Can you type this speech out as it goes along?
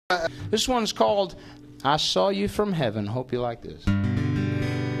This one's called I Saw You From Heaven. Hope you like this.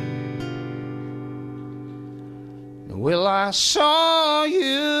 Well, I saw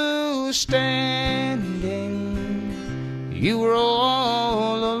you standing, you were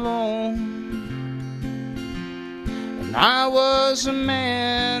all alone, and I was a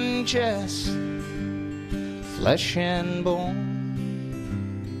man, just flesh and bone.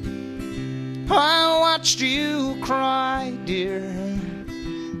 I watched you cry, dear,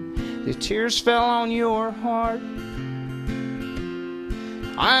 the tears fell on your heart.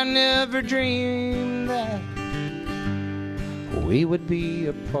 I never dreamed that we would be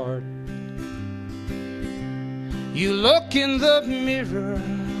apart. You look in the mirror,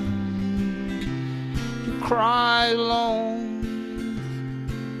 you cry alone.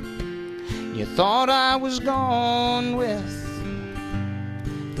 You thought I was gone with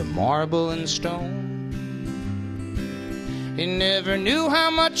the marble and stone. You never knew how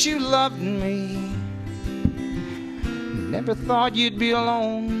much you loved me, never thought you'd be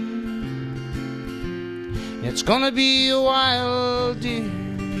alone. It's gonna be a while, dear,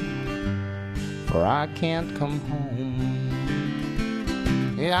 for I can't come home.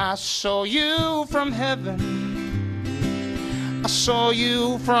 Yeah, I saw you from heaven, I saw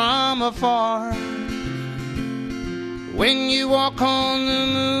you from afar. When you walk on the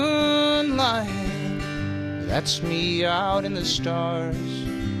moonlight, that's me out in the stars.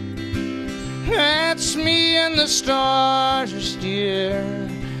 That's me in the stars, dear.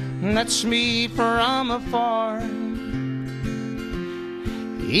 That's me from afar.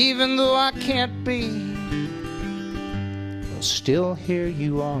 Even though I can't be, well, still here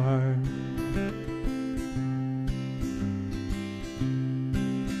you are.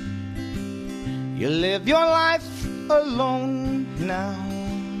 You live your life alone now.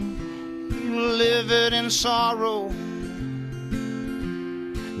 You live it in sorrow,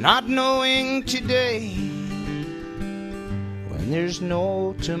 not knowing today there's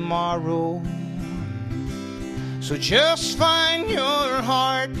no tomorrow. So just find your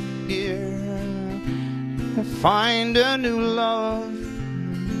heart, dear, find a new love.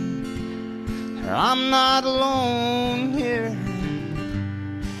 I'm not alone here,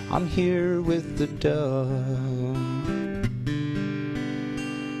 I'm here with the dove.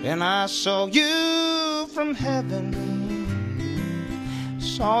 And I saw you from heaven,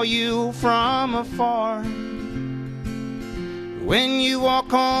 saw you from afar. When you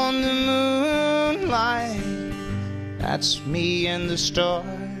walk on the moonlight, that's me and the stars.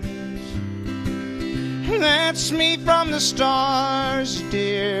 That's me from the stars,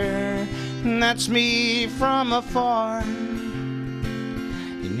 dear. That's me from afar.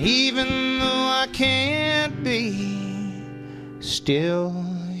 And even though I can't be, still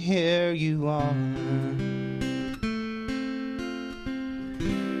here you are.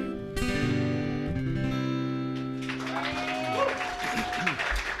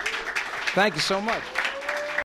 Thank you so much.